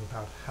just read to you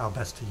about how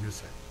best to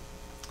use it.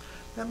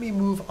 Let me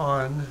move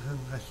on.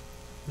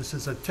 This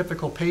is a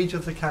typical page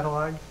of the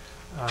catalog.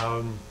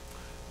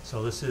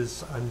 So this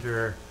is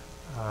under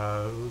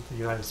the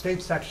United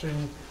States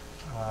section.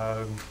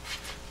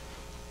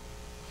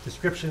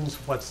 Descriptions,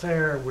 what's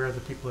there, where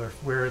the people are,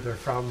 where they're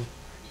from.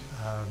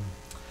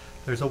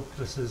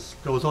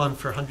 Goes on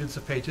for hundreds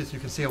of pages. You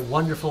can see a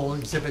wonderful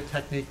exhibit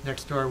technique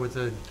next door with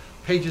the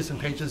pages and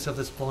pages of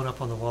this blown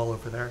up on the wall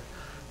over there.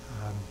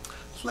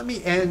 So let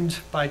me end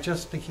by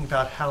just thinking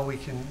about how we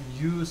can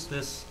use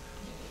this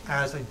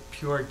as a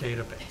pure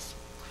database.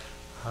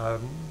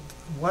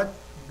 What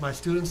my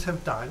students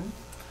have done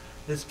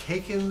is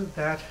taken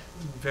that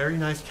very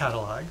nice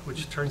catalog,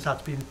 which turns out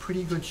to be in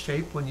pretty good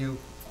shape when you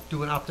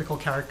do an optical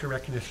character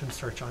recognition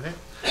search on it.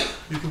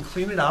 You can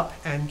clean it up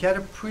and get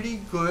a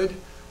pretty good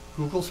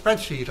Google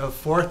spreadsheet of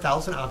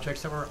 4,000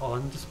 objects that were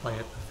on display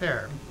at the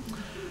fair.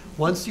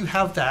 Once you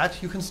have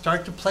that, you can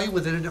start to play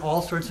with it in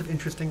all sorts of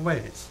interesting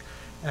ways.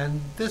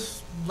 And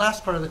this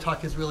last part of the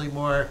talk is really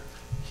more,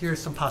 here's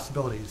some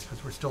possibilities,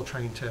 because we're still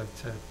trying to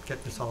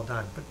get this all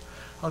done. But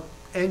I'll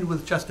end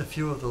with just a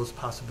few of those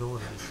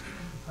possibilities.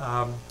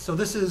 So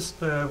this is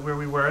where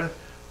we were.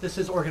 This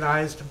is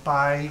organized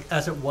by,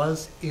 as it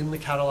was in the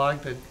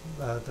catalog, the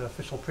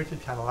official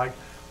printed catalog,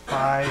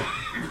 by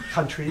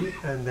country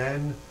and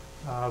then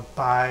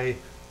by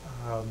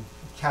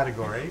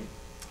category.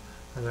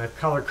 And I've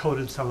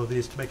color-coded some of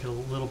these to make it a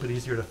little bit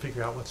easier to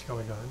figure out what's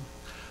going on.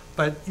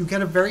 But you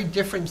get a very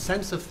different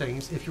sense of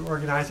things if you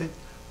organize it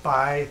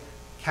by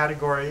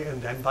category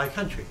and then by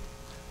country.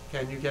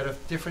 Again, you get a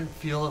different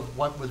feel of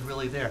what was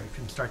really there. You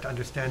can start to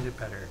understand it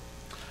better.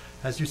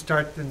 As you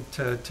start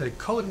to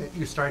code it,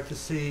 you start to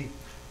see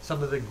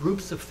some of the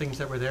groups of things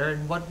that were there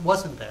and what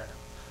wasn't there.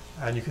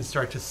 And you can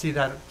start to see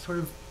that sort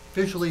of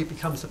visually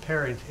becomes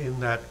apparent in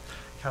that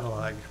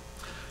catalog.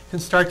 You can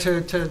start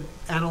to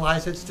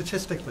analyze it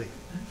statistically.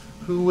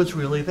 Who was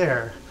really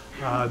there?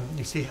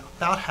 You see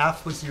about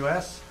half was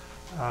US,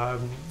 a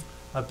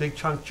big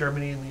chunk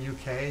Germany and the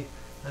UK,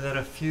 and then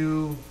a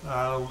few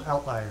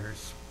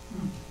outliers.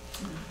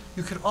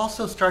 You could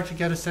also start to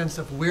get a sense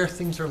of where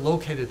things are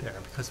located there,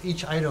 because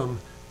each item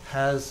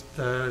has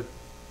the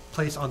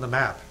place on the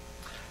map.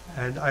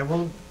 And I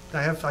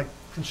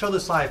can show the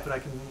slide, but I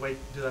can wait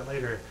to do that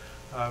later.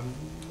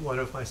 One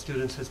of my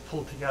students has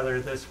pulled together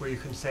this where you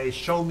can say,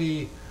 show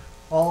me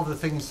all of the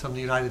things from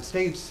the United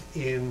States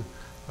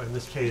or in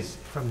this case,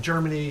 from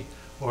Germany,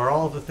 or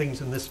all of the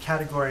things in this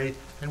category,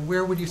 and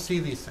where would you see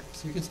these things?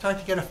 So you can start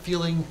to get a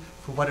feeling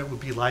for what it would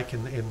be like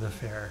in the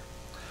fair.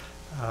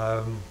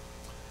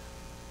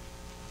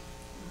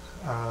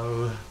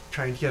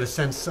 Trying to get a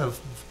sense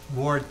of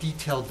more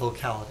detailed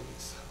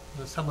localities.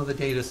 Some of the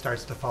data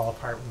starts to fall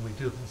apart when we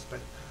do this, but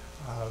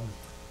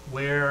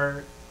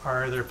where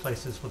are there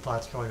places with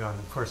lots going on?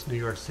 Of course, New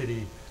York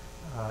City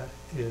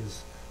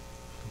is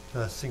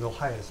the single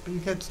highest, but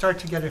you start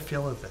to get a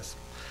feel of this.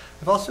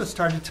 I've also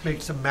started to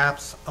make some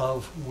maps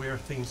of where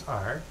things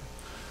are,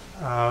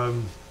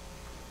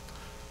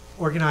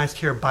 organized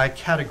here by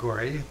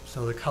category,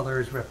 so the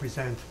colors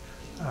represent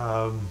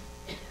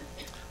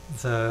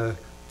the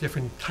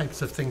different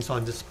types of things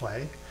on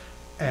display.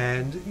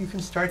 And you can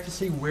start to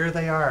see where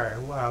they are,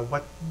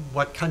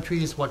 what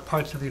countries, what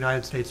parts of the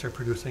United States are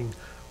producing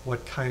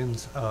what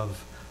kinds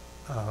of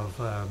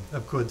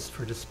goods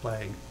for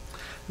display.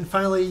 And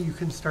finally, you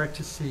can start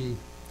to see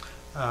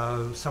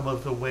some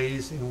of the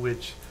ways in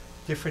which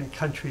different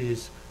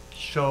countries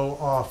show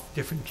off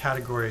different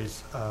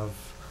categories of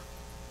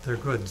their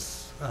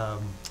goods.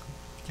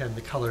 Again,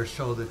 the colors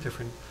show the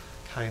different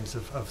kinds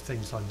of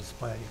things on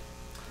display.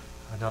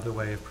 Another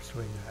way of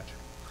pursuing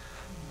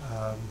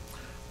that.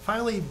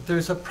 Finally,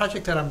 there's a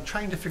project that I'm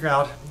trying to figure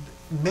out.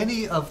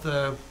 Many of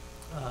the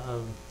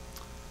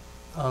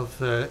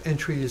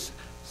entries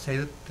say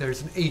that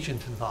there's an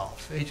agent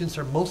involved. Agents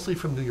are mostly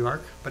from New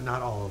York, but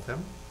not all of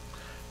them.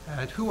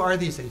 And who are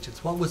these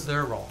agents? What was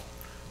their role?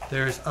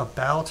 There's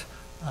about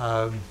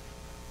a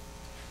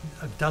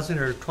dozen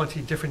or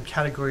 20 different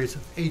categories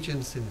of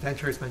agents,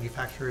 inventors,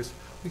 manufacturers.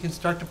 We can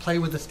start to play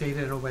with this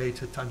data in a way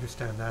to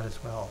understand that as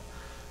well.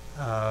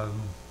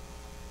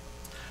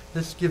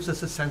 This gives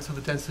us a sense of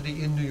the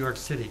density in New York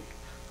City.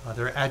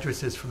 There are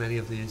addresses for many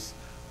of these,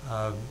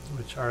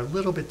 which are a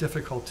little bit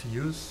difficult to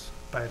use,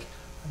 but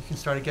you can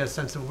start to get a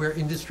sense of where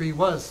industry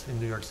was in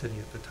New York City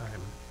at the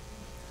time.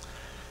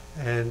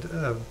 And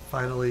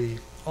finally,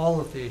 all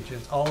of the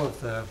agents, all of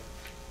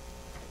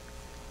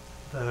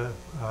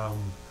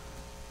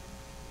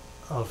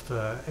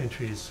the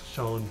entries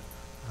shown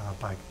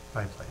by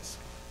place.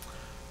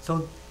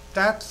 So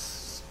that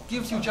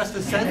gives you just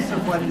a sense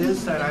of what it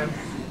is that I'm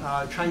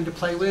trying to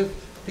play with,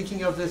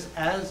 thinking of this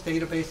as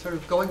database, sort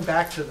of going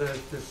back to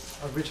this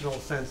original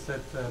sense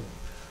that the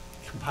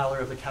compiler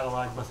of the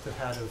catalog must have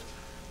had of,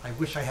 I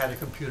wish I had a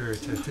computer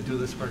to do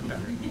this work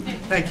better.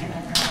 Thank you.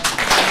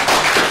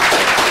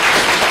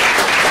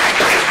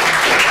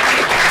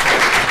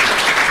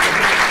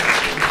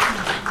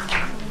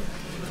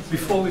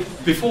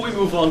 Before we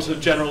move on to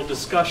general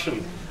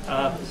discussion,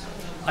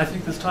 I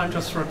think there's time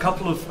just for a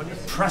couple of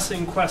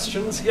pressing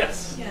questions.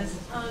 Yes? Yes,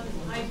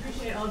 I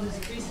appreciate all this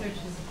research,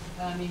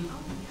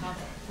 how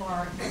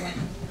far you went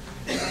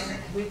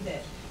with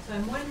it. So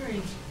I'm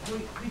wondering,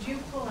 could you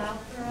pull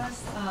out for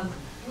us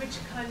which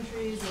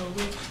countries or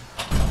which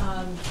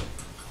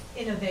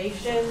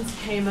innovations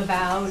came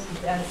about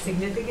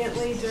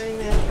significantly during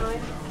that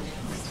time?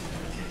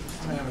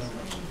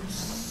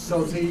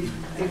 So the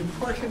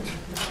important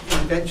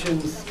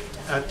inventions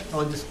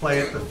on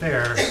display at the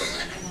fair,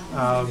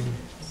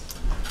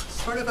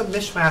 sort of a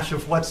mishmash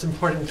of what's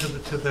important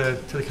to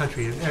the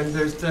country. And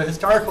there's the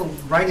historical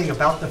writing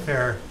about the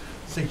fair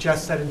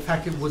suggests that in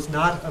fact it was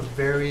not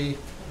it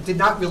did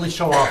not really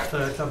show off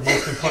the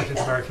most important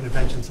American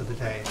inventions of the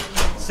day.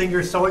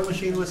 Singer's sewing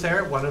machine was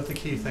there, one of the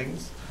key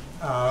things.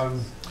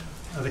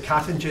 The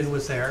cotton gin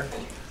was there.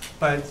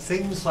 But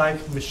things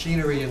like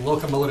machinery and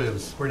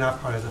locomotives were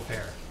not part of the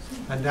fair.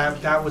 And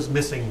that was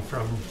missing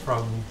from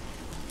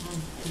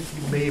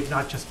it may have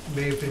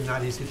been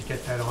not easy to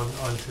get that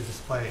onto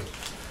display.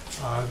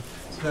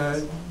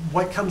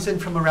 What comes in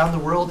from around the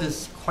world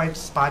is quite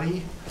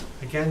spotty.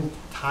 Again,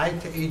 tied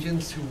to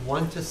agents who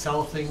want to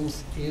sell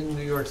things in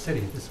New York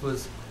City. This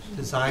was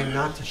designed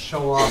not to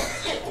show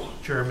off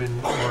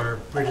German or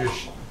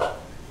British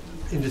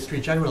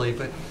industry generally,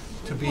 but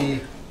to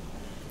be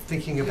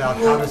thinking about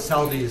how to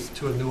sell these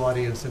to a new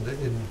audience in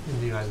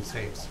the United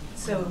States.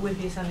 So it would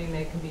be something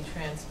that can be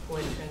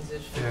transported,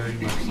 transitioned? Very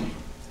much so.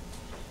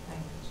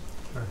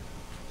 Sure.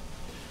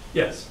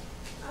 Yes.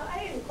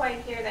 I didn't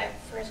quite hear that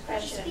first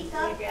question.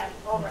 Maybe I'm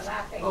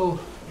overlapping. Oh,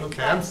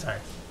 okay, I'm sorry.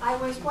 I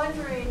was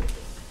wondering,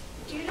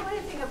 do you know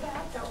anything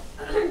about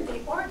the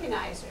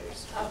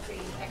organizers of the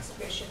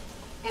exhibition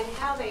and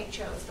how they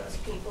chose those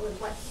people and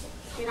what?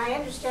 I mean, I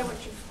understand what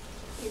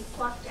you've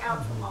plucked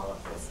out from all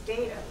of this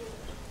data,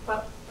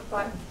 but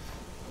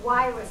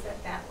why was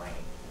it that way?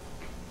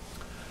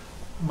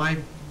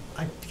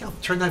 I think I'll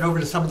turn that over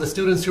to some of the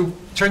students who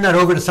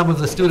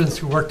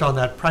worked on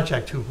that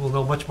project, who will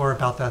know much more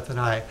about that than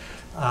I.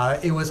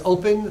 It was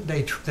open.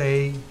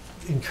 They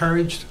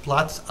encouraged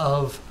lots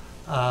of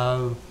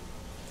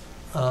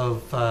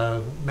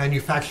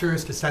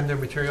manufacturers to send their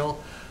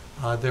material.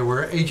 There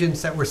were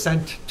agents that were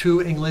sent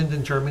to England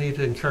and Germany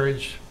to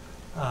encourage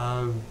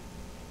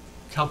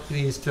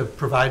companies to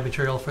provide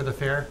material for the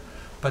fair,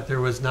 but there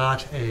was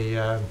not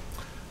a.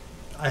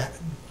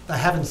 I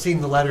haven't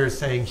seen the letters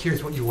saying,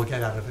 here's what you will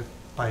get out of it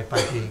by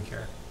being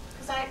here.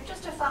 Because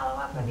just to follow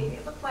up, I mean,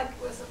 it looked like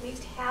it was at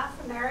least half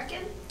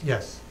American.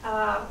 Yes.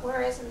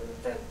 Whereas in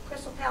the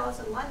Crystal Palace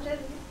in London,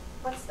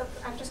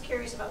 I'm just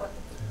curious about what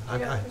the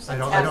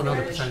I don't know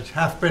the percentage.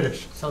 Half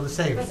British, so the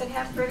same. Was it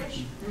half British?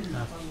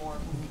 One more.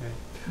 Okay.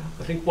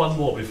 I think one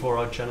more before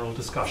our general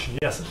discussion.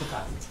 Yes, at the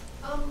back.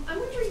 I'm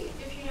wondering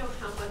if you know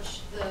how much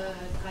the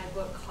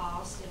guidebook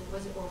cost, and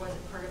was it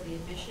part of the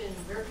admission?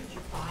 Where could you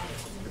buy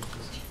it?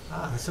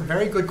 That's a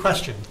very good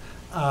question.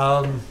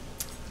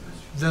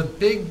 The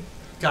big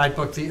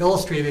guidebook, the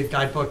illustrated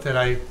guidebook that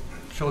I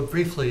showed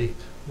briefly,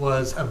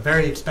 was a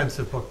very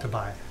expensive book to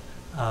buy.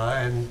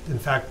 And in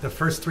fact, the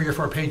first 3 or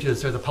 4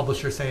 pages are the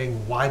publisher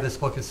saying why this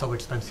book is so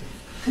expensive,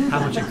 how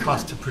much it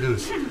costs to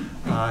produce.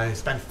 I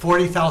spent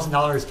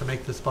 $40,000 to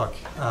make this book,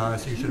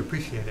 so you should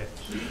appreciate it.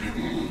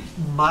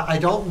 I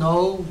don't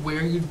know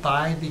where you'd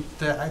buy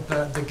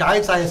the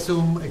guides, I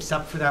assume,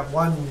 except for that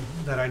one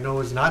that I know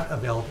is not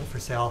available for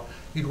sale.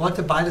 You'd want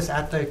to buy this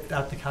at the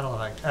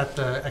catalog, at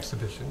the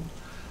exhibition.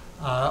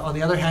 On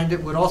the other hand,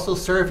 it would also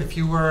serve if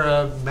you were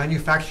a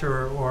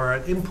manufacturer or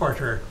an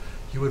importer.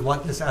 You would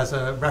want this as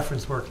a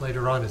reference work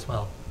later on as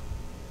well.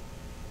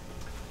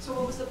 So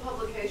what was the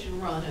publication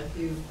run, if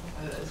you,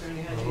 is there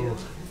any idea?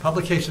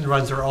 Publication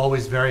runs are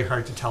always very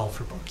hard to tell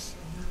for books.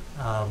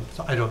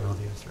 So I don't know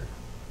the answer.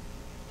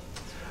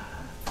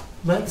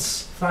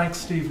 Let's thank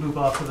Steve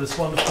Lubar for this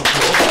wonderful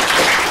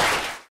talk.